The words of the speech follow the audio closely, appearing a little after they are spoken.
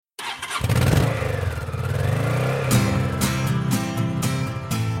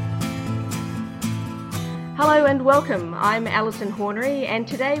Hello and welcome. I'm Alison Hornery, and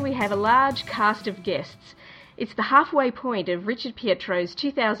today we have a large cast of guests. It's the halfway point of Richard Pietro's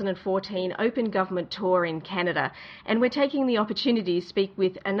 2014 Open Government Tour in Canada, and we're taking the opportunity to speak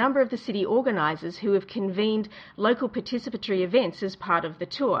with a number of the city organisers who have convened local participatory events as part of the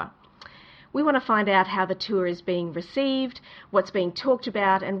tour. We want to find out how the tour is being received, what's being talked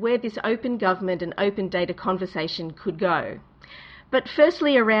about, and where this open government and open data conversation could go. But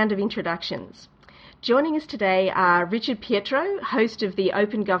firstly, a round of introductions. Joining us today are Richard Pietro, host of the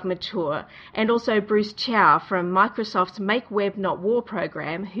Open Government Tour, and also Bruce Chow from Microsoft's Make Web Not War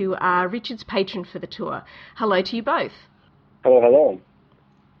program, who are Richard's patron for the tour. Hello to you both. Hello.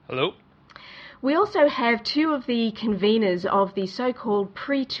 Hello. We also have two of the conveners of the so-called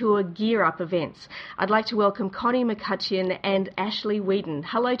pre-tour Gear Up events. I'd like to welcome Connie McCutcheon and Ashley Whedon.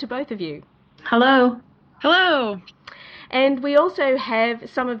 Hello to both of you. Hello. Hello. And we also have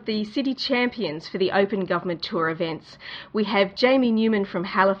some of the city champions for the Open Government Tour events. We have Jamie Newman from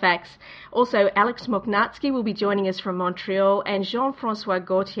Halifax, also Alex Moknatsky will be joining us from Montreal, and Jean-Francois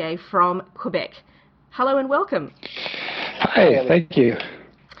Gauthier from Quebec. Hello and welcome. Hi, thank you.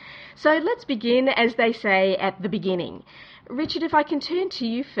 So let's begin, as they say, at the beginning. Richard, if I can turn to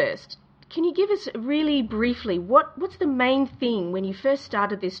you first, can you give us really briefly what's the main thing when you first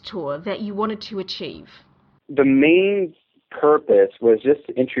started this tour that you wanted to achieve? The main purpose was just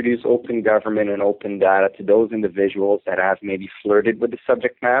to introduce open government and open data to those individuals that have maybe flirted with the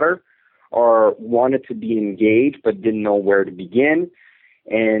subject matter or wanted to be engaged but didn't know where to begin,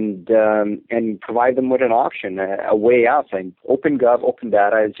 and provide them with an option, a way out, saying open gov, open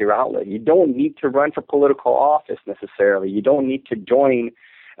data is your outlet. You don't need to run for political office necessarily. You don't need to join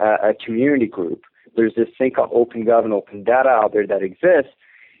a community group. There's this thing called open gov and open data out there that exists.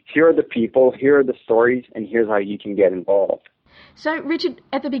 Here are the people, here are the stories, and here's how you can get involved. So, Richard,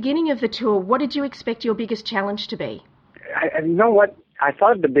 at the beginning of the tour, what did you expect your biggest challenge to be? You know what? I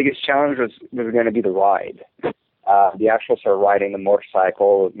thought the biggest challenge was going to be the ride. The actual sort of riding the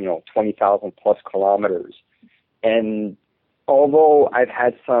motorcycle, 20,000 plus kilometers. And although I've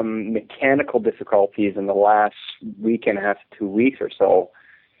had some mechanical difficulties in the last week and a half, 2 weeks or so,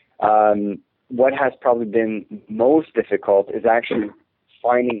 what has probably been most difficult is actually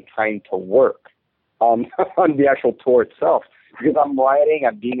finding time to work on the actual tour itself, because I'm riding,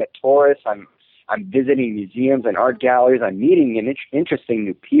 I'm being a tourist, I'm visiting museums and art galleries, I'm meeting interesting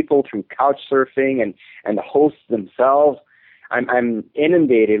new people through couch surfing and the hosts themselves. I'm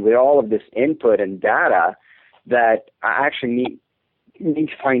inundated with all of this input and data that I actually need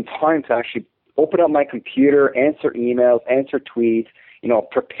to find time to actually open up my computer, answer emails, answer tweets,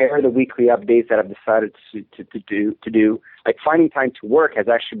 prepare the weekly updates that I've decided to do. Like, finding time to work has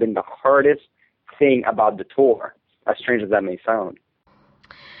actually been the hardest thing about the tour, as strange as that may sound.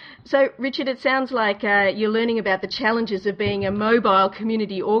 So, Richard, it sounds like you're learning about the challenges of being a mobile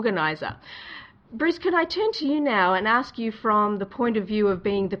community organiser. Bruce, can I turn to you now and ask you from the point of view of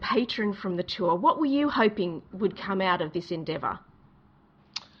being the patron from the tour, what were you hoping would come out of this endeavour?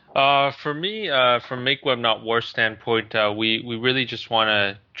 For me, from Make Web Not War standpoint, we really just want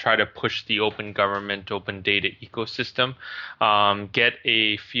to try to push the open government, open data ecosystem, get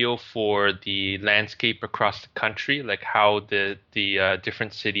a feel for the landscape across the country, like how the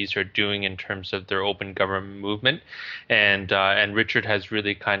different cities are doing in terms of their open government movement, and Richard has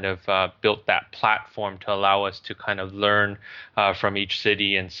really kind of built that platform to allow us to kind of learn from each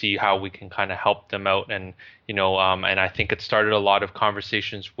city and see how we can kind of help them out, and and I think it started a lot of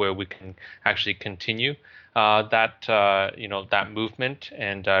conversations where we can actually continue that movement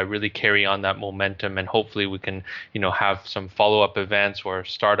and really carry on that momentum, and hopefully we can have some follow-up events or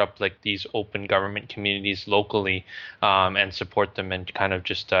start up like these open government communities locally and support them and kind of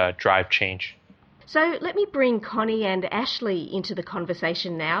just drive change. So let me bring Connie and Ashley into the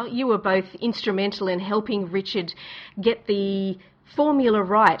conversation now. You were both instrumental in helping Richard get the formula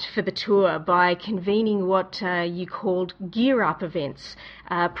right for the tour by convening what you called Gear Up events,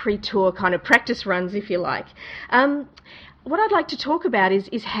 pre-tour kind of practice runs, if you like. What I'd like to talk about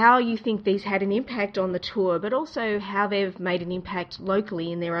is how you think these had an impact on the tour, but also how they've made an impact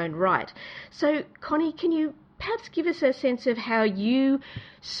locally in their own right. So, Connie, can you perhaps give us a sense of how you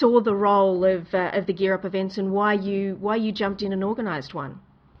saw the role of the Gear Up events and why you jumped in and organised one?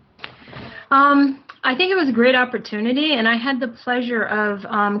 I think it was a great opportunity, and I had the pleasure of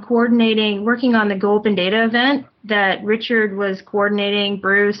working on the Go Open Data event that Richard was coordinating,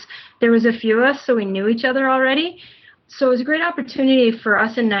 Bruce. There was a few of us, so we knew each other already. So it was a great opportunity for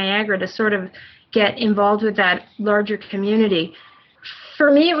us in Niagara to sort of get involved with that larger community. For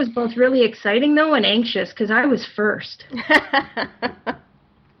me, it was both really exciting, though, and anxious, because I was first.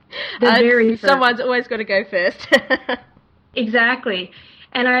 The very first. Someone's always got to go first. Exactly.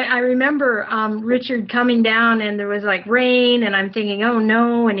 And I remember Richard coming down, and there was like rain, and I'm thinking, oh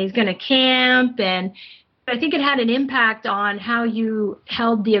no, and he's going to camp. And I think it had an impact on how you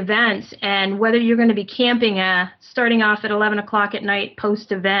held the events and whether you're going to be camping starting off at 11 o'clock at night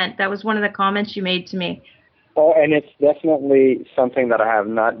post-event. That was one of the comments you made to me. Oh, and it's definitely something that I have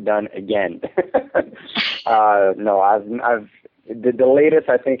not done again. No, I've the latest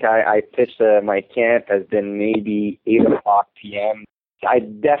I think I pitched my camp has been maybe 8 o'clock p.m. I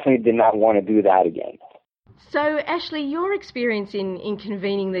definitely did not want to do that again. So, Ashley, your experience in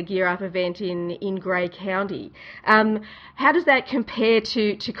convening the Gear Up event in Grey County, how does that compare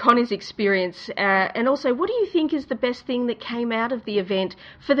to Connie's experience? And also, what do you think is the best thing that came out of the event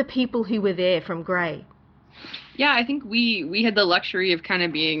for the people who were there from Grey? Yeah, I think we had the luxury of kind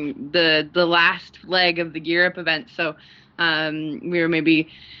of being the last leg of the Gear Up event, so we were maybe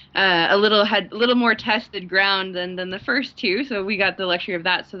had a little more tested ground than the first two, so we got the luxury of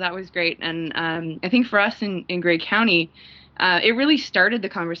that, so that was great. And I think for us in Grey County, it really started the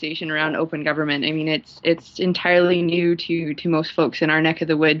conversation around open government. I mean, it's entirely new to most folks in our neck of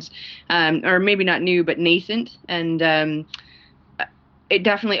the woods, or maybe not new, but nascent, and it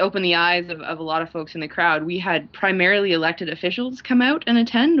definitely opened the eyes of a lot of folks in the crowd. We had primarily elected officials come out and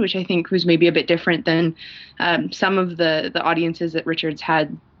attend, which I think was maybe a bit different than some of the audiences that Richard's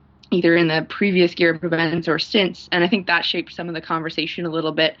had either in the previous Gear Up events or since. And I think that shaped some of the conversation a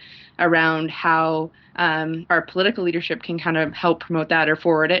little bit around how our political leadership can kind of help promote that or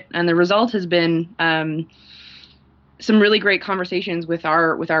forward it. And the result has been some really great conversations with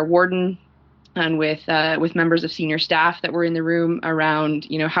our warden and with members of senior staff that were in the room around,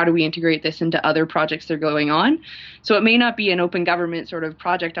 how do we integrate this into other projects that are going on. So it may not be an open government sort of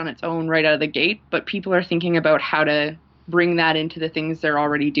project on its own right out of the gate, but people are thinking about how to bring that into the things they're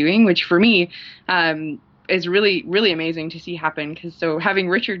already doing, which for me is really, really amazing to see happen. Because so having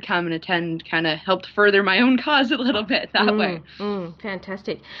Richard come and attend kind of helped further my own cause a little bit that way.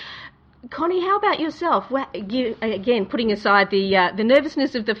 Fantastic. Connie, how about yourself? You, again, putting aside the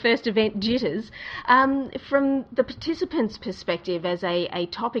nervousness of the first event jitters, from the participants' perspective as a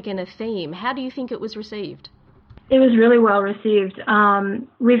topic and a theme, how do you think it was received? It was really well received.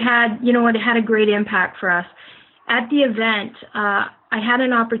 We've had, it had a great impact for us. At the event, I had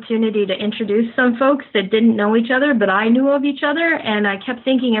an opportunity to introduce some folks that didn't know each other, but I knew of each other, and I kept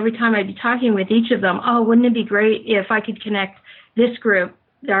thinking every time I'd be talking with each of them, oh, wouldn't it be great if I could connect this group,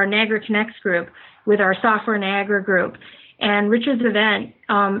 our Niagara Connects group, with our Software Niagara group. And Richard's event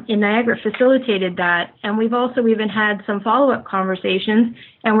in Niagara facilitated that. And we've also even had some follow-up conversations,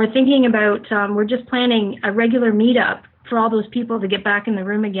 and we're thinking about, we're just planning a regular meetup for all those people to get back in the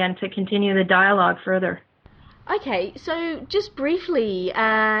room again to continue the dialogue further. Okay, so just briefly,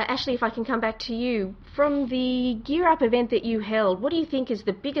 Ashley, if I can come back to you, from the Gear Up event that you held, what do you think is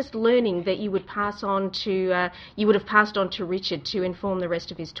the biggest learning that you would pass on to have passed on to Richard to inform the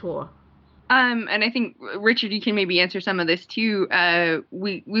rest of his tour? And I think, Richard, you can maybe answer some of this too.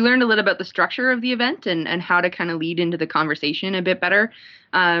 We learned a little about the structure of the event and how to kind of lead into the conversation a bit better,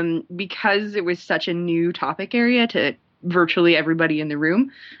 because it was such a new topic area to virtually everybody in the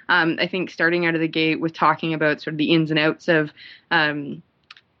room. I think starting out of the gate with talking about sort of the ins and outs of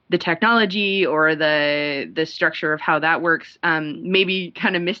the technology or the structure of how that works, maybe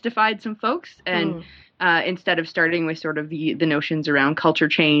kind of mystified some folks. And instead of starting with sort of the notions around culture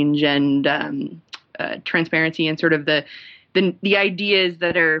change and transparency and sort of the ideas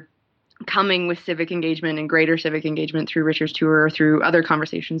that are coming with civic engagement and greater civic engagement through Richard's tour or through other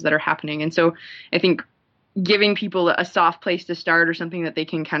conversations that are happening. And so I think giving people a soft place to start or something that they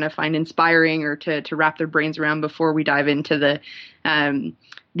can kind of find inspiring or to wrap their brains around before we dive into the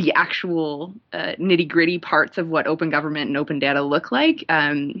actual nitty gritty parts of what open government and open data look like,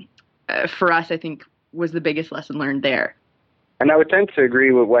 for us, I think was the biggest lesson learned there. And I would tend to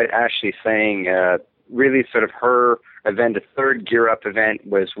agree with what Ashley's saying. Really sort of her event, the third Gear Up event,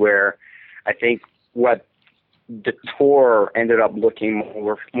 was where I think what the tour ended up looking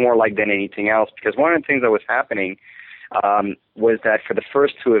more like than anything else, because one of the things that was happening was that for the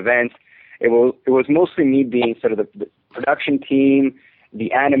first two events, it was mostly me being sort of the production team, the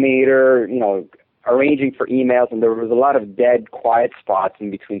animator, arranging for emails, and there was a lot of dead, quiet spots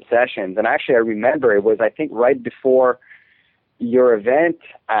in between sessions. And actually, I remember it was, I think, right before your event,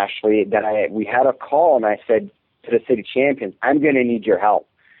 Ashley, that we had a call, and I said to the city champions, I'm going to need your help.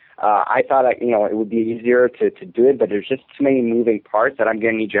 I thought, it would be easier to do it, but there's just too many moving parts that I'm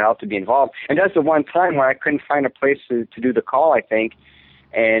going to need your help to be involved. And that's the one time where I couldn't find a place to do the call, I think,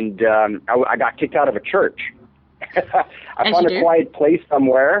 and I got kicked out of a church. I found a quiet place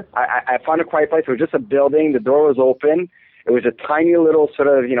somewhere. I found a quiet place. It was just a building. The door was open. It was a tiny little sort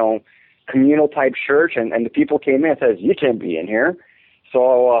of, communal type church, and the people came in and says, "You can't be in here."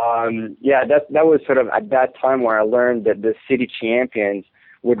 So, that was sort of at that time where I learned that the city champions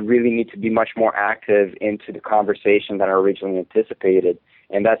would really need to be much more active into the conversation than I originally anticipated.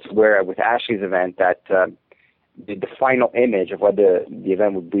 And that's where, with Ashley's event, that the final image of what the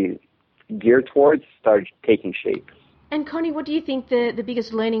event would be geared towards started taking shape. And Connie, what do you think the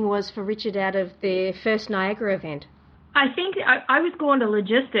biggest learning was for Richard out of the first Niagara event? I think I was going to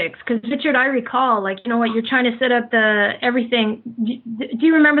logistics because, Richard, I recall, you're trying to set up everything. Do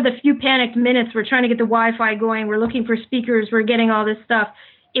you remember the few panicked minutes? We're trying to get the Wi-Fi going. We're looking for speakers. We're getting all this stuff.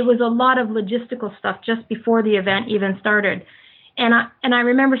 It was a lot of logistical stuff just before the event even started. And I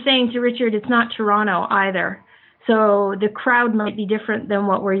remember saying to Richard, it's not Toronto either. So the crowd might be different than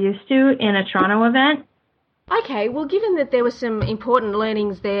what we're used to in a Toronto event. Okay, well, given that there were some important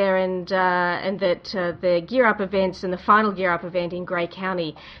learnings there and that the Gear Up events and the final Gear Up event in Grey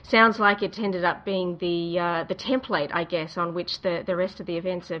County sounds like it ended up being the template, I guess, on which the rest of the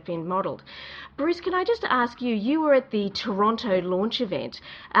events have been modelled. Bruce, can I just ask you, you were at the Toronto launch event.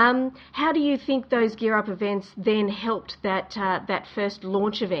 How do you think those Gear Up events then helped that first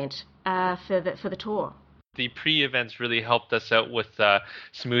launch event for the tour? The pre-events really helped us out with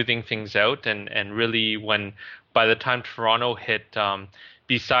smoothing things out, and really by the time Toronto hit,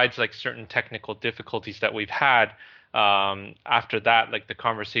 besides like certain technical difficulties that we've had, after that, like the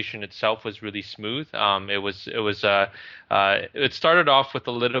conversation itself was really smooth. It started off with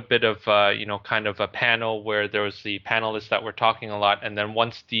a little bit of kind of a panel where there was the panelists that were talking a lot, and then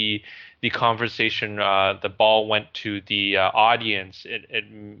once the conversation, the ball went to the audience,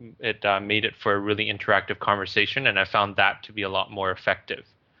 it made it for a really interactive conversation, and I found that to be a lot more effective.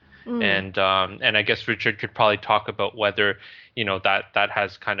 And I guess Richard could probably talk about whether that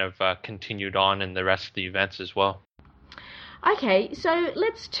has kind of continued on in the rest of the events as well. Okay, so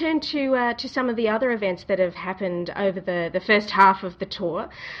let's turn to some of the other events that have happened over the first half of the tour.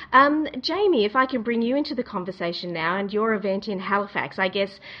 Jamie, if I can bring you into the conversation now, and your event in Halifax, I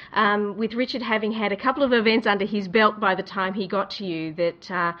guess with Richard having had a couple of events under his belt by the time he got to you,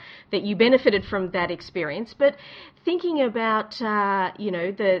 that you benefited from that experience. But thinking about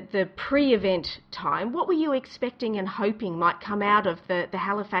the pre-event time, what were you expecting and hoping might come out of the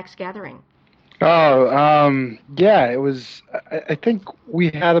Halifax gathering? It was, I think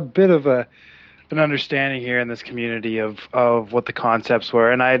we had a bit of an understanding here in this community of what the concepts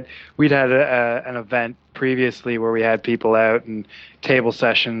were. And we'd had an event previously where we had people out and table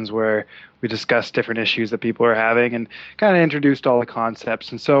sessions where we discussed different issues that people were having and kind of introduced all the concepts.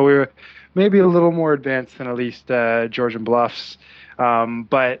 And so we were maybe a little more advanced than at least Georgian Bluffs.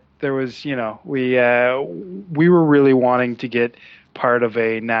 But there was, we were really wanting to get part of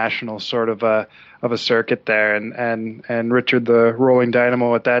a national sort of a circuit there, and Richard, the Rolling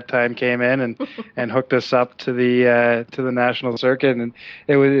Dynamo at that time, came in and hooked us up to the national circuit, and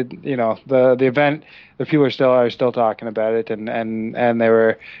it was the event. The people are still talking about it, and they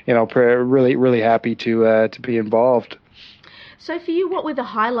were really happy to be involved. So for you, what were the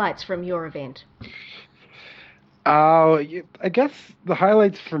highlights from your event? I guess the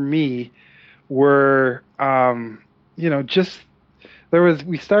highlights for me were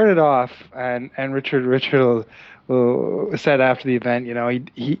we started off, and Richard said after the event,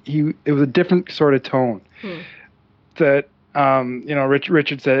 it was a different sort of tone that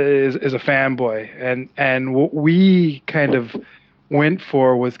Richard said is a fanboy, and what we kind of went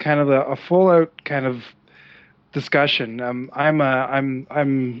for was kind of a full out kind of discussion. I'm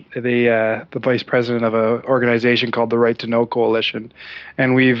the vice president of an organization called the Right to Know Coalition,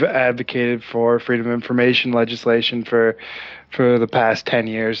 and we've advocated for freedom of information legislation for the past 10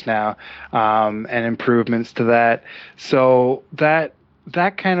 years now, and improvements to that. So that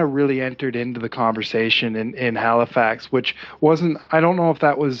kind of really entered into the conversation in Halifax, which wasn't, I don't know if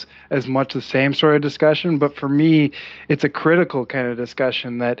that was as much the same sort of discussion, but for me, it's a critical kind of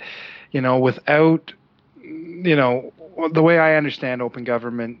discussion that, without, the way I understand open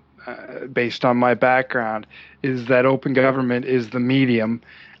government, based on my background, is that open government is the medium,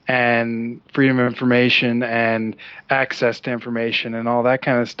 and freedom of information and access to information and all that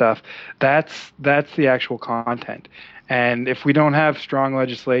kind of stuff, that's the actual content. And if we don't have strong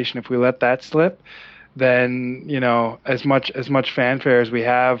legislation, if we let that slip, then as much fanfare as we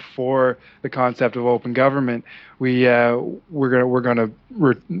have for the concept of open government, we're going to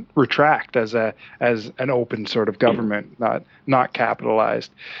retract as an open sort of government, not capitalized.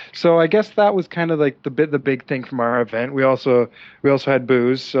 So I guess that was kind of like the big thing from our event. We also had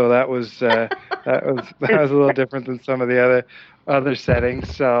booze, so that was that was a little different than some of the other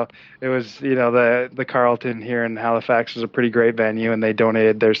settings. So it was, the Carlton here in Halifax is a pretty great venue, and they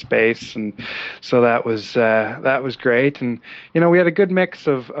donated their space, and so that was great. And we had a good mix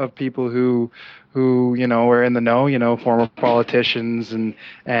of people who were in the know, former politicians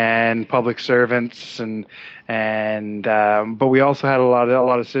and public servants, and but we also had a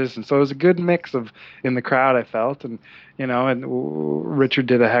lot of citizens. So it was a good mix in the crowd, I felt. And Richard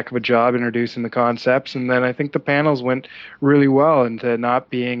did a heck of a job introducing the concepts, and then I think the panels went really well into not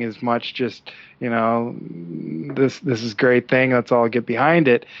being as much just this is a great thing, let's all get behind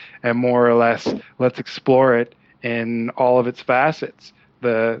it, and more or less let's explore it in all of its facets.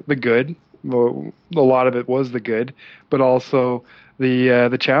 The good, well, a lot of it was the good, but also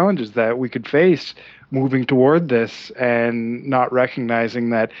the challenges that we could face moving toward this, and not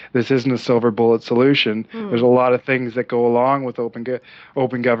recognizing that this isn't a silver bullet solution. There's a lot of things that go along with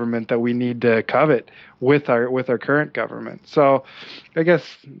open government that we need to covet with our current government. So I guess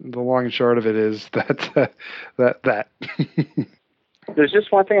the long and short of it is that. There's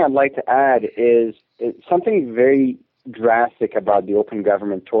just one thing I'd like to add is something very drastic about the Open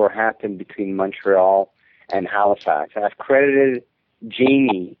Government Tour happened between Montreal and Halifax. And I've credited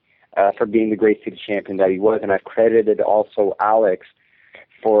Jamie for being the great city champion that he was, and I've credited also Alex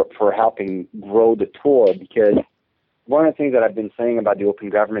for helping grow the tour, because one of the things that I've been saying about the Open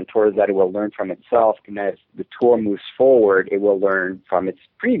Government Tour is that it will learn from itself, and as the tour moves forward, it will learn from its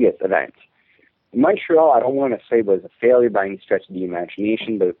previous events. Montreal, I don't want to say was a failure by any stretch of the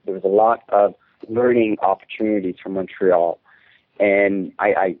imagination, but there was a lot of learning opportunities for Montreal, and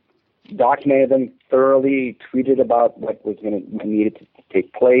I documented them thoroughly, tweeted about what needed to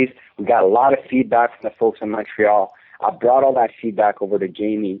take place. We got a lot of feedback from the folks in Montreal. I brought all that feedback over to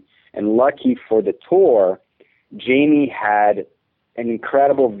Jamie, and lucky for the tour, Jamie had an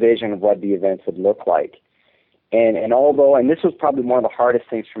incredible vision of what the events would look like. And this was probably one of the hardest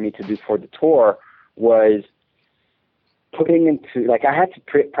things for me to do for the tour, was putting into, I had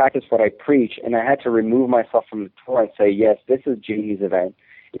to practice what I preach, and I had to remove myself from the tour and say, yes, this is Jamie's event.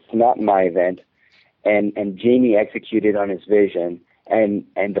 It's not my event. And Jamie executed on his vision, and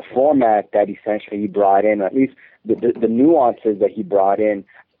the format that essentially he brought in, at least the nuances that he brought in,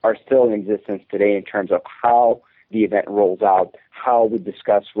 are still in existence today in terms of how the event rolls out, how we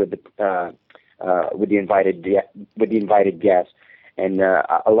discuss with the invited guests. And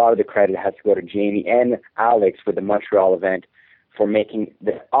a lot of the credit has to go to Jamie and Alex with the Montreal event for making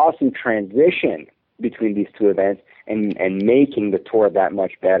the awesome transition between these two events and making the tour that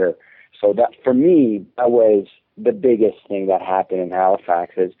much better. So that, for me, that was the biggest thing that happened in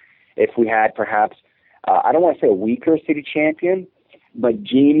Halifax. Is if we had perhaps, I don't want to say a weaker city champion, but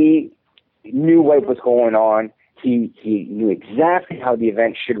Jamie knew what was going on. He knew exactly how the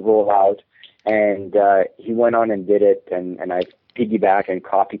event should roll out, and he went on and did it, and I piggyback and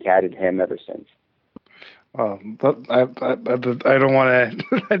copycatted him ever since. Well, I don't want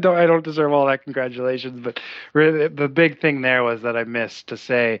to. I don't deserve all that congratulations, but really, the big thing there was that I missed to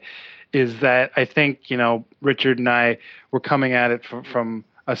say is that I think Richard and I were coming at it from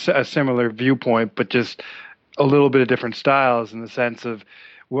a similar viewpoint, but just a little bit of different styles, in the sense of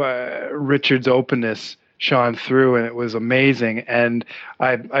Richard's openness shone through, and it was amazing. And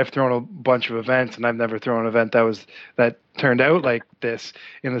I've thrown a bunch of events, and I've never thrown an event that turned out like this,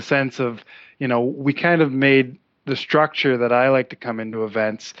 in the sense of, we kind of made the structure that I like to come into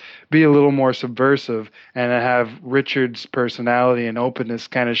events be a little more subversive, and have Richard's personality and openness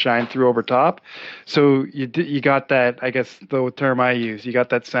kind of shine through over top. So you got that, I guess the term I use, you got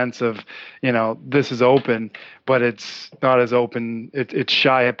that sense of, this is open, but it's not as open. It's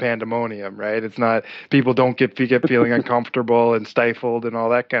shy of pandemonium, right? It's not, people don't get feeling uncomfortable and stifled and all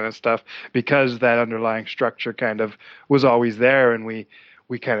that kind of stuff, because that underlying structure kind of was always there, and we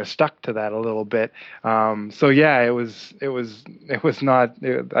kind of stuck to that a little bit. So yeah, it was not,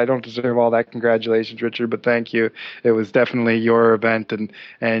 I don't deserve all that congratulations, Richard, but thank you. It was definitely your event,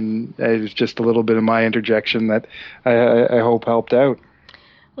 and it was just a little bit of my interjection that I hope helped out.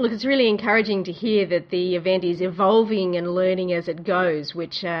 Well, look, it's really encouraging to hear that the event is evolving and learning as it goes,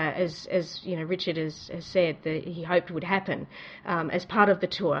 which, as Richard has said, that he hoped would happen as part of the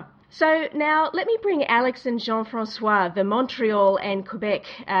tour. So now let me bring Alex and Jean-Francois, the Montreal and Quebec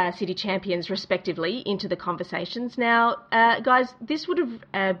city champions respectively, into the conversations. Now, guys, this would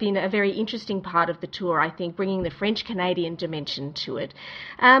have been a very interesting part of the tour, I think, bringing the French-Canadian dimension to it.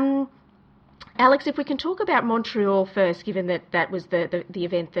 Alex, if we can talk about Montreal first, given that was the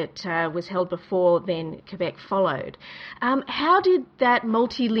event that was held before then Quebec followed. How did that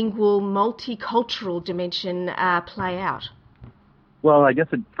multilingual, multicultural dimension play out? Well, I guess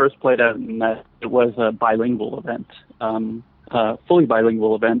it first played out in that it was a bilingual event, fully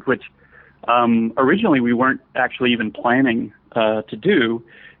bilingual event, which originally we weren't actually even planning to do.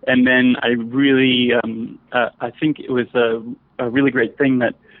 And then I really, I think it was a really great thing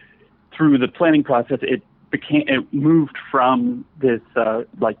that through the planning process, it moved from this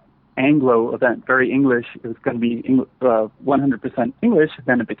like Anglo event, very English. It was going to be 100% English.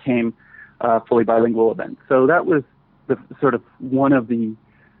 Then it became a fully bilingual event. So that was the sort of one of the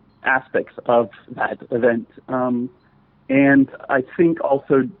aspects of that event. And I think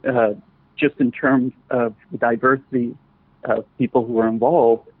also just in terms of the diversity of people who were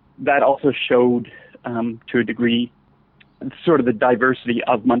involved, that also showed to a degree sort of the diversity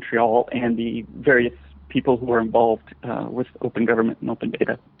of Montreal and the various people who were involved with open government and open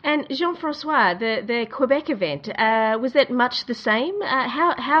data. And Jean-François, the Quebec event, was that much the same?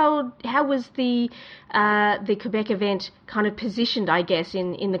 How was the Quebec event kind of positioned, I guess,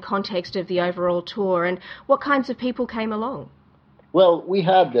 in the context of the overall tour, and what kinds of people came along? Well, we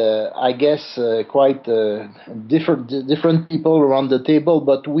had, I guess, quite different people around the table,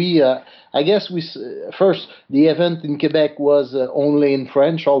 but I guess first, the event in Quebec was only in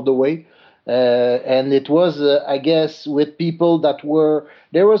French all the way. And it was, I guess, with people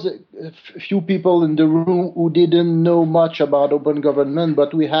there was a few people in the room who didn't know much about open government,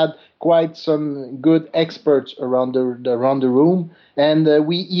 but we had quite some good experts around the room, and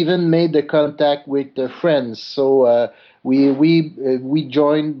we even made the contact with friends. So we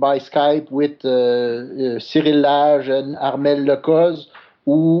joined by Skype with Cyril Lage and Armel Lecoz,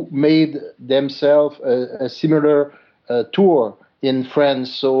 who made themselves a similar tour in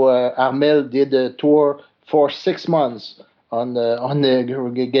France. So Armel did a tour for 6 months on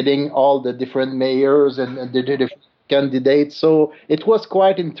getting all the different mayors and the different candidates. So it was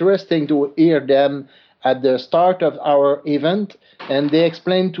quite interesting to hear them at the start of our event, and they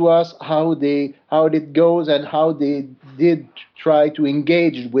explained to us how it goes and how they did try to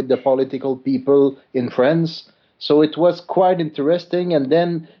engage with the political people in France. So it was quite interesting, and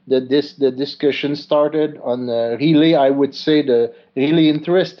then the discussion started on really, I would say, the really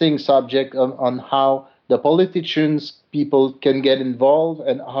interesting subject on how the people can get involved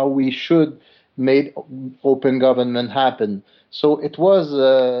and how we should make open government happen. So it was,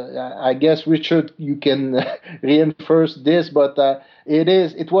 I guess, Richard, you can reinforce this, but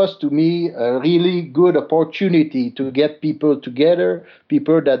it was to me a really good opportunity to get people together,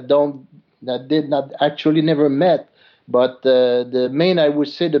 people that did not actually never met. But the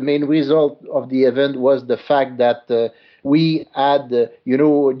main result of the event was the fact that we had,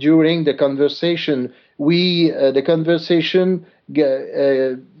 during the conversation,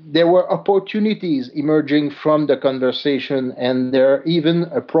 there were opportunities emerging from the conversation, and there even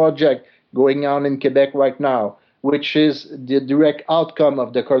a project going on in Quebec right now, which is the direct outcome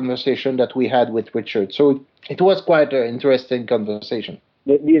of the conversation that we had with Richard. So it was quite an interesting conversation.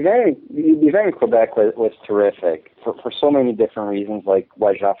 The event in Quebec was terrific for so many different reasons, like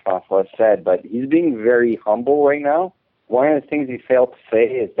what Jean-François said, but he's being very humble right now. One of the things he failed to say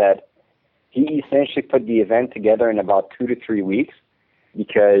is that he essentially put the event together in about 2 to 3 weeks,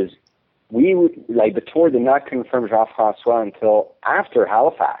 because the tour did not confirm Jean-François until after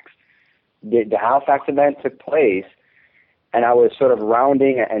Halifax. The Halifax event took place, and I was sort of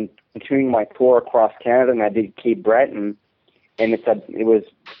rounding and continuing my tour across Canada, and I did Cape Breton. And it was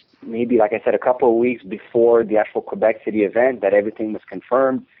maybe, like I said, a couple of weeks before the actual Quebec City event that everything was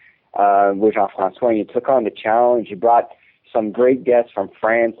confirmed with Jean-François. And he took on the challenge. He brought some great guests from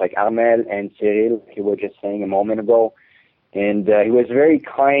France, like Armel and Cyril, like you were just saying a moment ago. And he was very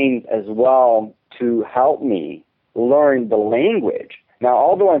kind as well to help me learn the language. Now,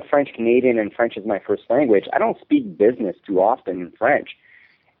 although I'm French-Canadian and French is my first language, I don't speak business too often in French.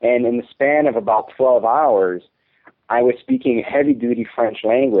 And in the span of about 12 hours, I was speaking heavy-duty French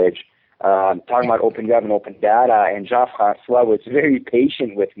language, talking about open government, open data, and Jean-François was very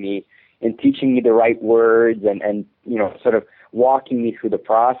patient with me in teaching me the right words and sort of walking me through the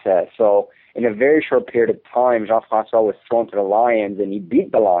process. So in a very short period of time, Jean-François was thrown to the lions, and he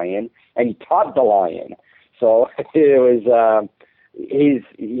beat the lion, and he taught the lion. So it was he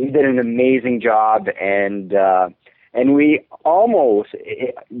did an amazing job, and we almost,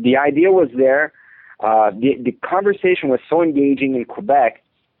 the idea was there. The conversation was so engaging in Quebec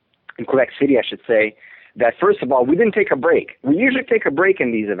City, I should say, that first of all, we didn't take a break. We usually take a break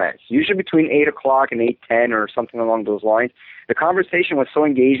in these events, usually between 8 o'clock and 8:10 or something along those lines. The conversation was so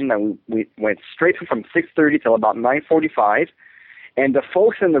engaging that we went straight from 6:30 till about 9:45. And the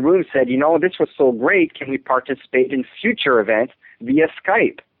folks in the room said, this was so great, can we participate in future events via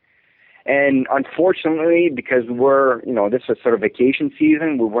Skype? And unfortunately, because this is sort of vacation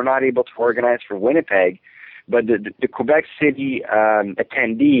season, we were not able to organize for Winnipeg, but the Quebec City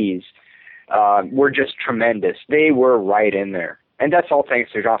attendees were just tremendous. They were right in there. And that's all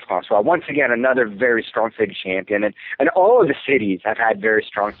thanks to Jean-François. Once again, another very strong city champion. And all of the cities have had very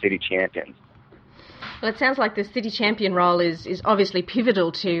strong city champions. Well, it sounds like the city champion role is obviously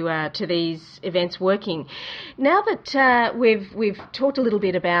pivotal to these events working. Now that we've talked a little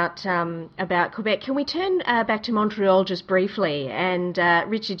bit about Quebec, can we turn back to Montreal just briefly? And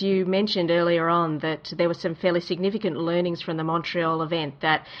Richard, you mentioned earlier on that there were some fairly significant learnings from the Montreal event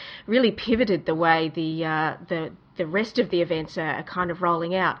that really pivoted the way the rest of the events are kind of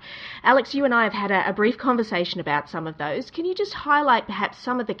rolling out. Alex, you and I have had a brief conversation about some of those. Can you just highlight perhaps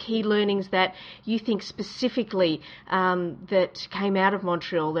some of the key learnings that you think specifically that came out of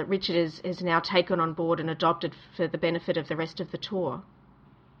Montreal that Richard has now taken on board and adopted for the benefit of the rest of the tour?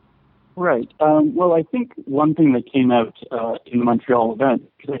 Right. Well, I think one thing that came out in the Montreal event,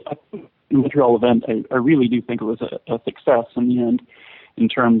 because in the Montreal event, I really do think it was a success in the end in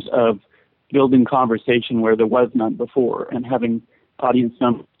terms of building conversation where there was none before, and having audience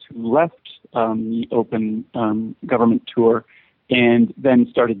members who left the open government tour and then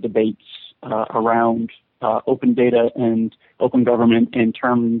started debates around open data and open government in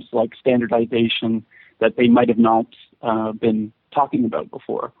terms like standardization that they might have not been talking about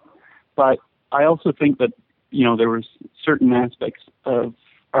before. But I also think that, there was certain aspects of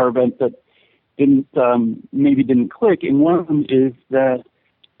our event that maybe didn't click, and one of them is that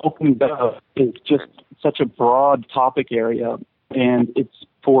open data is just such a broad topic area, and it's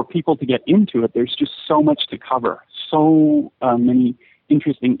for people to get into it. There's just so much to cover, so many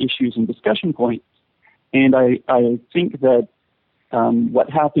interesting issues and discussion points. And I think that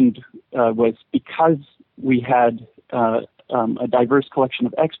what happened was because we had a diverse collection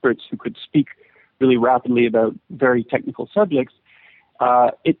of experts who could speak really rapidly about very technical subjects,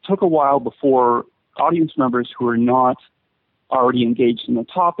 it took a while before audience members who were not already engaged in the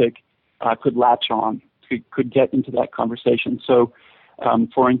topic could latch on, could get into that conversation. So,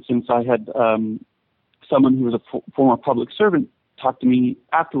 for instance, I had someone who was a former public servant talk to me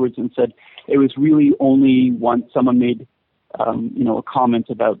afterwards and said it was really only once someone made a comment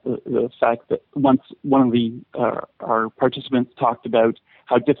about the fact that once one of the our participants talked about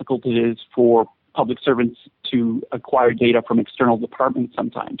how difficult it is for public servants to acquire data from external departments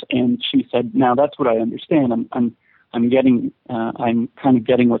sometimes, and she said, "Now that's what I understand. I'm kind of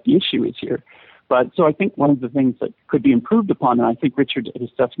getting what the issue is here." But so I think one of the things that could be improved upon, and I think Richard has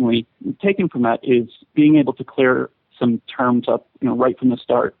definitely taken from that, is being able to clear some terms up, right from the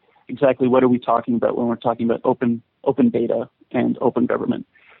start. Exactly what are we talking about when we're talking about open data and open government?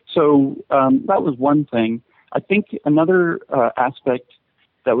 So that was one thing. I think another aspect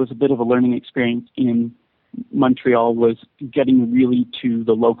that was a bit of a learning experience in Montreal was getting really to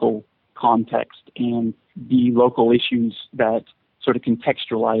the local context and the local issues that sort of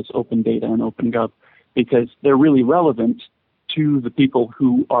contextualize open data and open gov, because they're really relevant to the people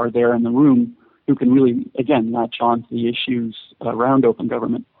who are there in the room who can really, again, latch on to the issues around open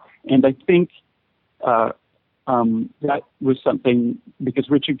government. And I think that was something, because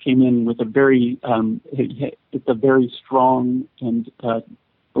Richard came in with a very, it's a very strong, and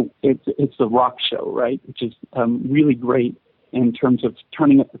it's the rock show, right, which is really great in terms of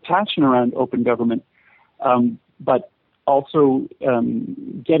turning up the passion around open government, but also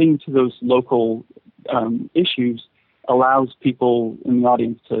getting to those local issues allows people in the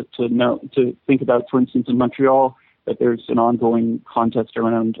audience to think about, for instance, in Montreal, that there's an ongoing contest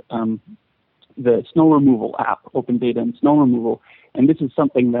around the snow removal app, open data and snow removal. And this is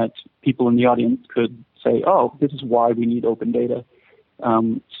something that people in the audience could say, oh, this is why we need open data.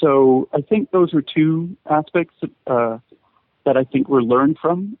 So I think those are two aspects that I think were learned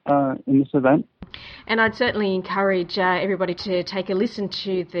from in this event. And I'd certainly encourage everybody to take a listen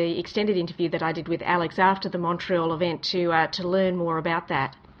to the extended interview that I did with Alex after the Montreal event to learn more about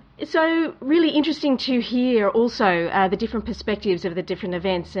that. So really interesting to hear also the different perspectives of the different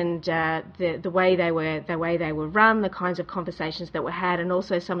events and the way they were run, the kinds of conversations that were had, and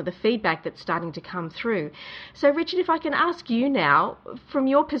also some of the feedback that's starting to come through. So Richard, if I can ask you now, from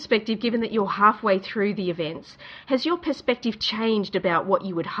your perspective, given that you're halfway through the events, has your perspective changed about what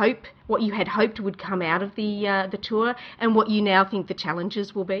you had hoped would come out of the tour, and what you now think the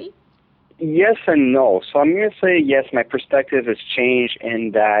challenges will be? Yes and no. So I'm going to say yes, my perspective has changed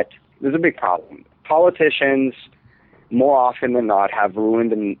in that there's a big problem. Politicians, more often than not, have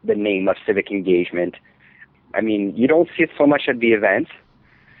ruined the name of civic engagement. I mean, you don't see it so much at the event,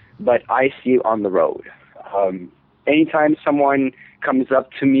 but I see it on the road. Anytime someone comes up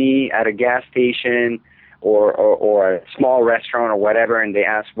to me at a gas station or a small restaurant or whatever, and they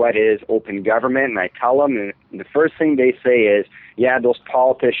ask what is open government, and I tell them, and the first thing they say is, yeah, those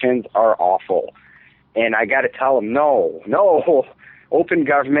politicians are awful. And I got to tell them, no, open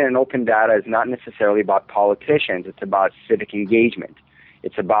government and open data is not necessarily about politicians. It's about civic engagement.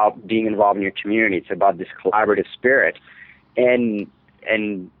 It's about being involved in your community. It's about this collaborative spirit. And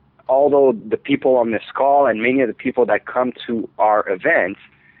although the people on this call and many of the people that come to our events,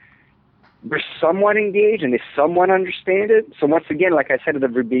 they're somewhat engaged and they somewhat understand it. So once again, like I said at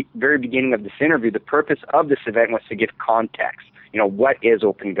the very beginning of this interview, the purpose of this event was to give context. What is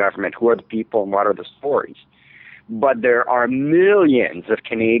open government? Who are the people and what are the stories? But there are millions of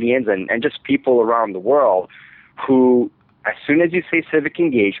Canadians and just people around the world who, as soon as you say civic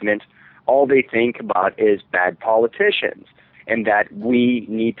engagement, all they think about is bad politicians and that we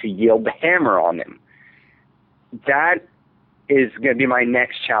need to yield the hammer on them. That is going to be my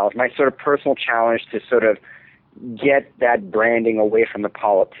next challenge, my sort of personal challenge to sort of get that branding away from the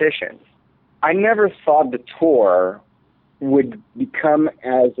politicians. I never thought the tour would become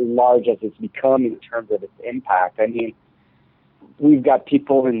as large as it's become in terms of its impact. I mean, we've got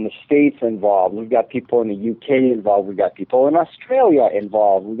people in the States involved. We've got people in the UK involved. We've got people in Australia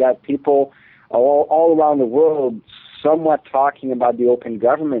involved. We've got people all around the world somewhat talking about the Open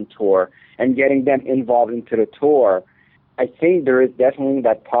Government Tour and getting them involved into the tour. I think there is definitely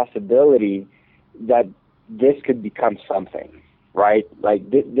that possibility that this could become something, right?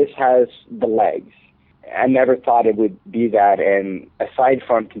 Like this has the legs. I never thought it would be that. And aside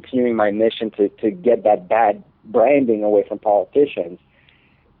from continuing my mission to get that bad branding away from politicians,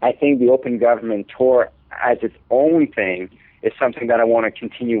 I think the Open Government Tour as its own thing is something that I want to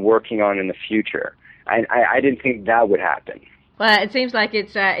continue working on in the future. I didn't think that would happen. Well, it seems like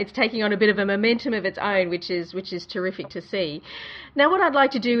it's taking on a bit of a momentum of its own, which is terrific to see. Now, what I'd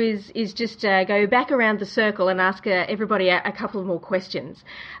like to do is just go back around the circle and ask everybody a couple more questions.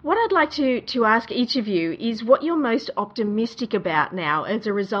 What I'd like to ask each of you is what you're most optimistic about now as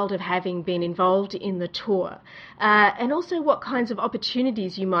a result of having been involved in the tour, and also what kinds of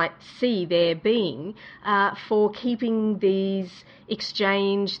opportunities you might see there being for keeping these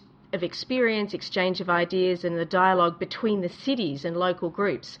exchange of experience, exchange of ideas, and the dialogue between the cities and local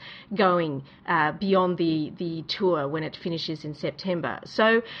groups going beyond the tour when it finishes in September.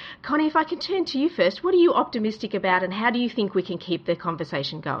 So, Connie, if I can turn to you first, what are you optimistic about and how do you think we can keep the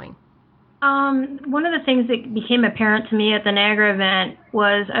conversation going? One of the things that became apparent to me at the Niagara event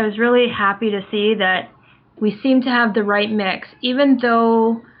was I was really happy to see that we seem to have the right mix, even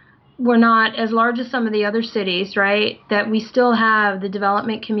though we're not as large as some of the other cities, right? That we still have the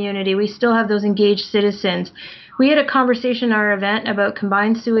development community. We still have those engaged citizens. We had a conversation at our event about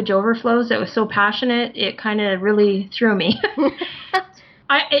combined sewage overflows that was so passionate, it kind of really threw me.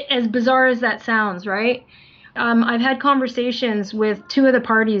 As bizarre as that sounds, right? I've had conversations with two of the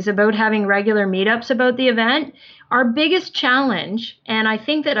parties about having regular meetups about the event. Our biggest challenge, and I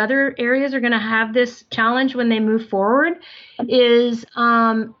think that other areas are going to have this challenge when they move forward, is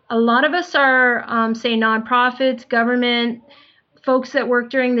a lot of us are, say, nonprofits, government, folks that work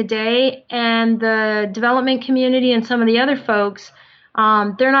during the day, and the development community and some of the other folks,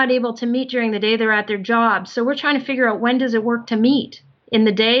 they're not able to meet during the day. They're at their jobs. So we're trying to figure out when does it work to meet. In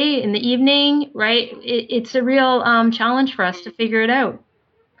the day, in the evening, right? It's a real challenge for us to figure it out.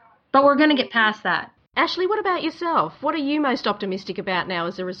 But we're going to get past that. Ashley, what about yourself? What are you most optimistic about now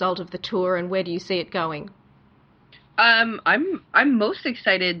as a result of the tour, and where do you see it going? I'm most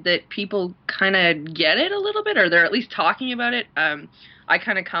excited that people kind of get it a little bit, or they're at least talking about it. I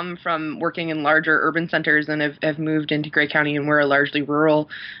kind of come from working in larger urban centers and have moved into Grey County, and we're a largely rural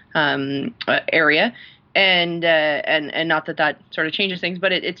area. And not that sort of changes things,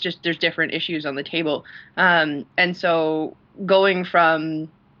 but it's just there's different issues on the table. And so going from,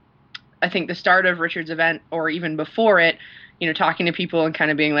 I think, the start of Richard's event or even before it, talking to people and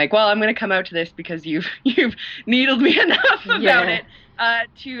kind of being like, well, I'm going to come out to this because you've needled me enough about it,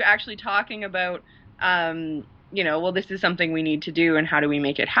 to actually talking about, well, this is something we need to do and how do we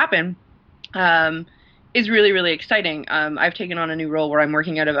make it happen, is really, really exciting. I've taken on a new role where I'm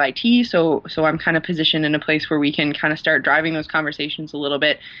working out of IT, so I'm kind of positioned in a place where we can kind of start driving those conversations a little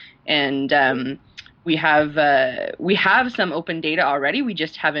bit. And we have some open data already. We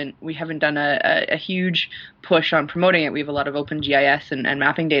just haven't done a huge push on promoting it. We have a lot of open GIS and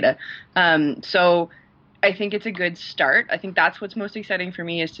mapping data. So I think it's a good start. I think that's what's most exciting for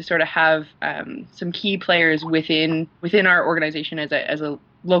me, is to sort of have some key players within our organization as a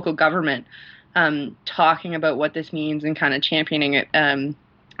local government, talking about what this means and kind of championing it.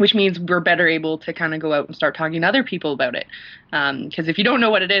 which means we're better able to kind of go out and start talking to other people about it. Because if you don't know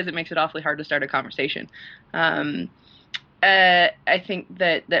what it is, it makes it awfully hard to start a conversation. I think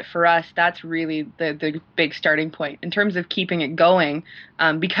that for us, that's really the big starting point in terms of keeping it going,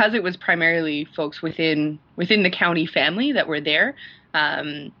 because it was primarily folks within the county family that were there.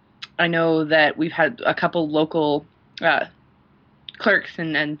 I know that we've had a couple local clerks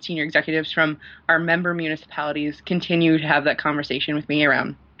and senior executives from our member municipalities continue to have that conversation with me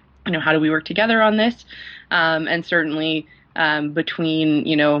around, how do we work together on this? And certainly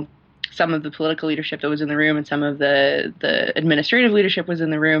between, some of the political leadership that was in the room and some of the administrative leadership was in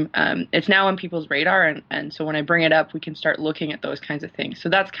the room, it's now on people's radar. And so when I bring it up, we can start looking at those kinds of things. So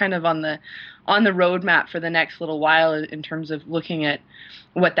that's kind of on the roadmap for the next little while in terms of looking at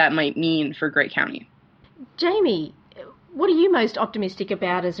what that might mean for Grey County. Jamie, what are you most optimistic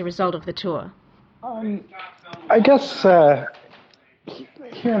about as a result of the tour? I guess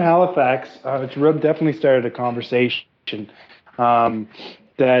here in Halifax, it's definitely started a conversation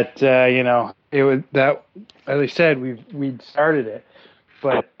that it was that, as I said, we'd started it,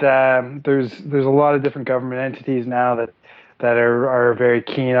 but there's a lot of different government entities now that are very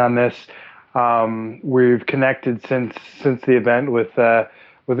keen on this. We've connected since the event with a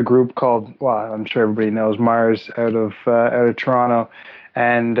group called, well, I'm sure everybody knows, Mars out of Toronto,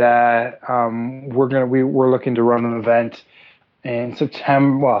 and we're looking to run an event in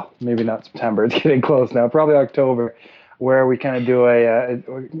September. Well, maybe not September. It's getting close now. Probably October, where we kind of do a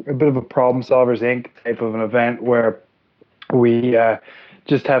bit of a Problem Solvers Inc. type of an event where we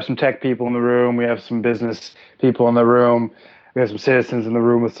just have some tech people in the room, we have some business people in the room, we have some citizens in the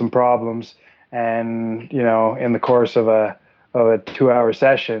room with some problems, and in the course of a 2-hour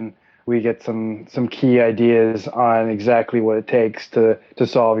session, we get some key ideas on exactly what it takes to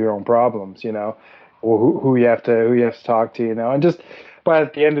solve your own problems, or who you have to talk to, and just, but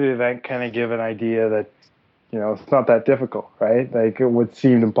at the end of the event, kind of give an idea that it's not that difficult, right? Like what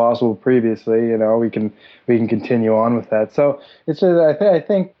seemed impossible previously, we can continue on with that. So it's I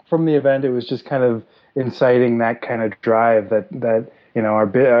think from the event, it was just kind of inciting that kind of drive that our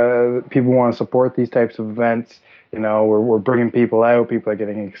people want to support these types of events. We're bringing people out. People are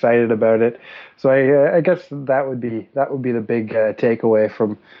getting excited about it. So I guess that would be the big takeaway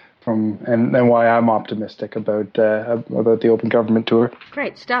from and why I'm optimistic about the Open Government Tour.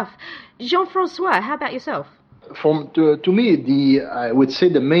 Great stuff. Jean-François, how about yourself? To me, I would say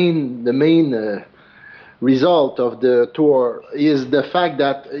the main result of the tour is the fact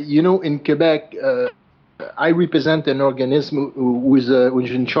that in Quebec, I represent an organism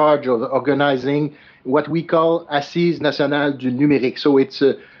who's in charge of organizing what we call Assises Nationales du Numérique. So it's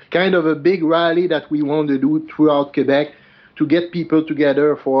a kind of a big rally that we want to do throughout Quebec to get people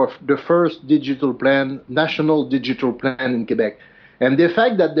together for the first national digital plan in Quebec. And the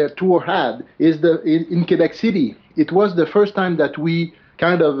fact that the tour had is in Quebec City, it was the first time that we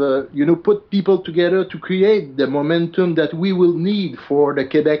kind of put people together to create the momentum that we will need for the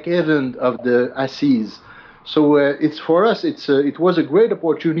Quebec event of the Assises. So it's for us, it was a great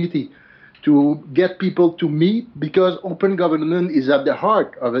opportunity to get people to meet, because open government is at the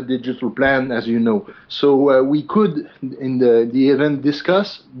heart of a digital plan, as you know. So we could, in the event,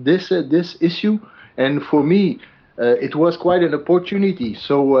 discuss this issue, and for me, it was quite an opportunity.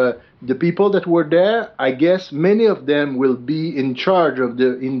 So the people that were there, I guess many of them will be in charge will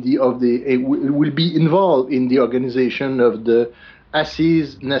be involved in the organization of the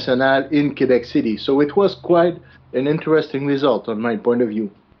Assises Nationales in Quebec City. So it was quite an interesting result on my point of view.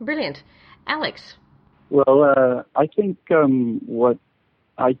 Brilliant. Alex? Well, I think what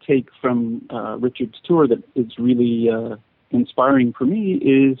I take from Richard's tour that is really inspiring for me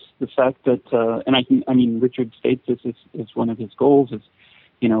is the fact that, and Richard states this is one of his goals, is,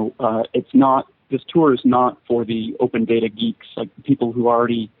 this tour is not for the open data geeks, like the people who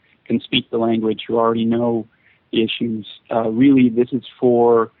already can speak the language, who already know the issues. Really, this is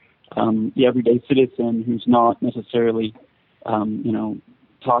for the everyday citizen who's not necessarily,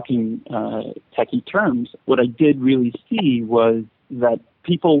 talking techie terms. What I did really see was that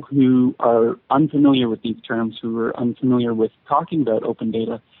people who are unfamiliar with these terms, who are unfamiliar with talking about open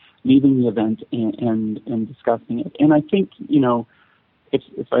data, leaving the event and discussing it. And I think,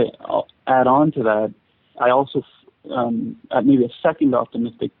 if I'll add on to that, I also, maybe a second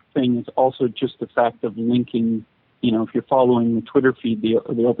optimistic thing is also just the fact of linking, if you're following the Twitter feed,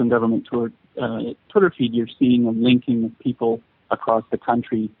 the Open Government Tour Twitter feed, you're seeing a linking of people across the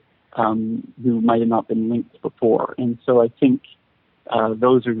country who might have not been linked before. And so I think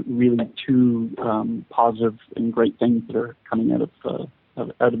those are really two positive and great things that are coming out of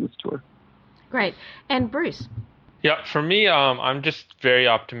this tour. Great. And Bruce? Yeah, for me, I'm just very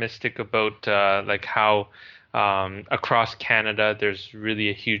optimistic about like how across Canada there's really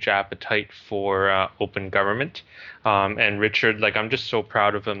a huge appetite for open government. And Richard, like I'm just so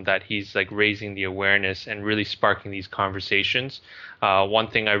proud of him that he's like raising the awareness and really sparking these conversations. One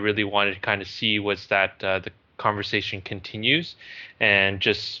thing I really wanted to kind of see was that the conversation continues, and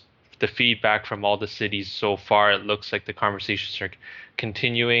just the feedback from all the cities so far, it looks like the conversations are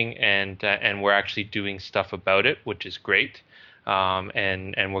continuing, and we're actually doing stuff about it, which is great.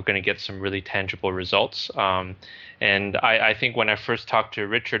 And we're going to get some really tangible results. And I think when I first talked to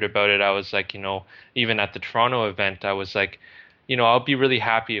Richard about it, I was like, even at the Toronto event, I was like, I'll be really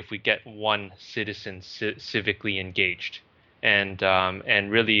happy if we get one citizen civically engaged. And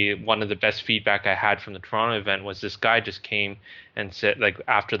really one of the best feedback I had from the Toronto event was this guy just came and said, like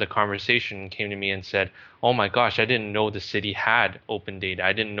after the conversation, came to me and said, "Oh my gosh, I didn't know the city had open data.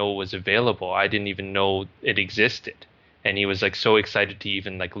 I didn't know it was available. I didn't even know it existed." And he was like so excited to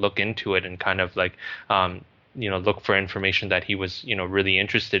even like look into it and kind of like look for information that he was really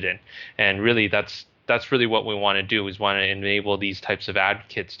interested in. And really that's really what we want to do, is want to enable these types of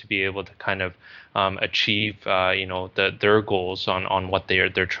advocates to be able to kind of achieve their goals on what they're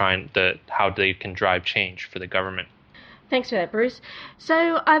trying, how they can drive change for the government. Thanks for that, Bruce.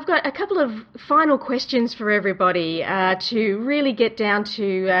 So I've got a couple of final questions for everybody to really get down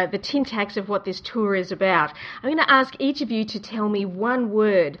to the syntax of what this tour is about. I'm going to ask each of you to tell me one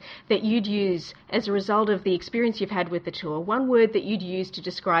word that you'd use as a result of the experience you've had with the tour, one word that you'd use to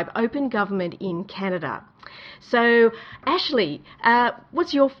describe open government in Canada. So, Ashley,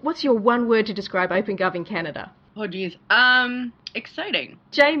 what's your one word to describe open gov in Canada? Oh, geez. Exciting.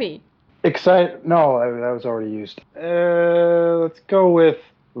 Jamie? No, that was already used. Let's go with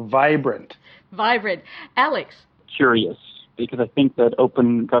vibrant. Vibrant. Alex? Curious, because I think that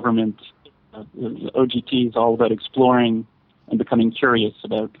open government, OGT, is all about exploring and becoming curious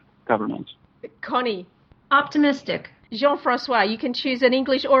about government. Connie? Optimistic. Jean-François, you can choose an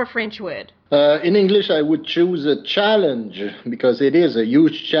English or a French word. In English, I would choose a challenge, because it is a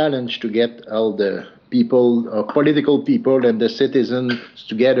huge challenge to get all the people, political people and the citizens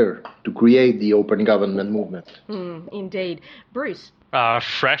together to create the open government movement. Indeed. Bruce?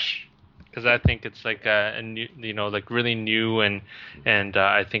 Fresh, because I think it's like a new, like really new, and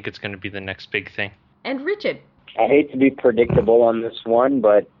I think it's going to be the next big thing. And Richard? I hate to be predictable on this one,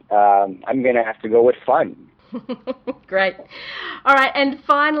 but I'm going to have to go with fun. Great. All right, and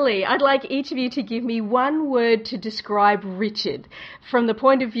finally, I'd like each of you to give me one word to describe Richard from the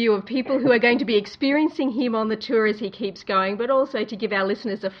point of view of people who are going to be experiencing him on the tour as he keeps going, but also to give our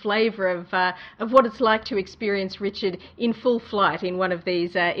listeners a flavour of what it's like to experience Richard in full flight in one of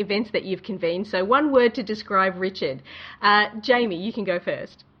these events that you've convened. So one word to describe Richard. Jamie, you can go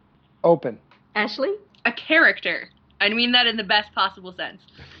first. Open. Ashley? A character. I mean that in the best possible sense.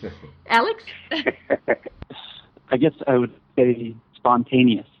 Alex? I guess I would say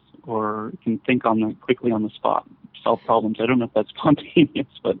spontaneous, or can think quickly on the spot, solve problems. I don't know if that's spontaneous,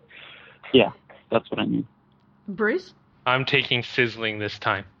 but yeah, that's what I mean. Bruce? I'm taking sizzling this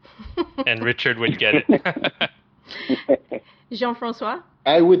time, and Richard would get it. Jean-François?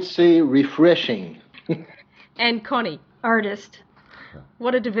 I would say refreshing. And Connie? Artist.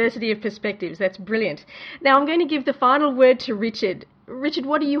 What a diversity of perspectives. That's brilliant. Now I'm going to give the final word to Richard. Richard,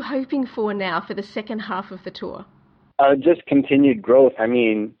 what are you hoping for now for the second half of the tour? Just continued growth. I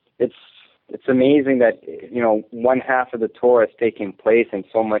mean, it's amazing that one half of the tour has taken place and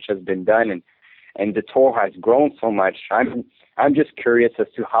so much has been done, and the tour has grown so much. I'm just curious as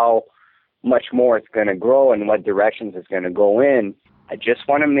to how much more it's going to grow and what directions it's going to go in. I just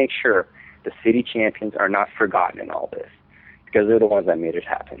want to make sure the city champions are not forgotten in all this, because they're the ones that made it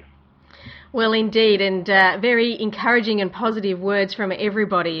happen. Well, indeed, and very encouraging and positive words from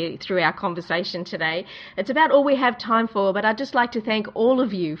everybody through our conversation today. It's about all we have time for, but I'd just like to thank all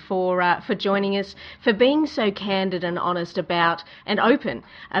of you for joining us, for being so candid and honest about and open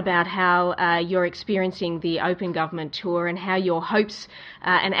about how you're experiencing the Open Government Tour and how your hopes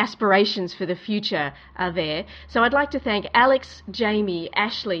and aspirations for the future are there. So I'd like to thank Alex, Jamie,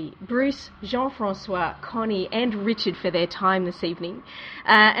 Ashley, Bruce, Jean-François, Connie and Richard for their time this evening.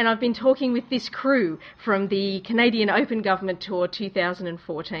 And I've been talking with this crew from the Canadian Open Government Tour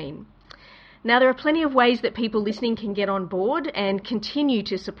 2014. Now, there are plenty of ways that people listening can get on board and continue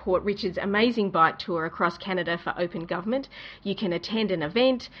to support Richard's amazing bike tour across Canada for open government. You can attend an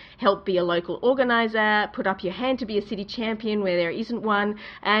event, help be a local organiser, put up your hand to be a city champion where there isn't one,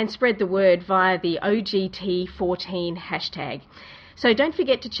 and spread the word via the OGT14 hashtag. So don't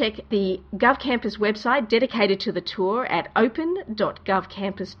forget to check the GovCampus website dedicated to the tour at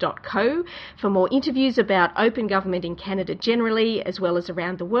open.govcampus.co for more interviews about open government in Canada generally, as well as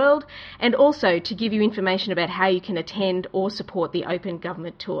around the world, and also to give you information about how you can attend or support the Open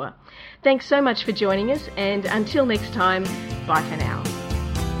Government Tour. Thanks so much for joining us, and until next time, bye for now.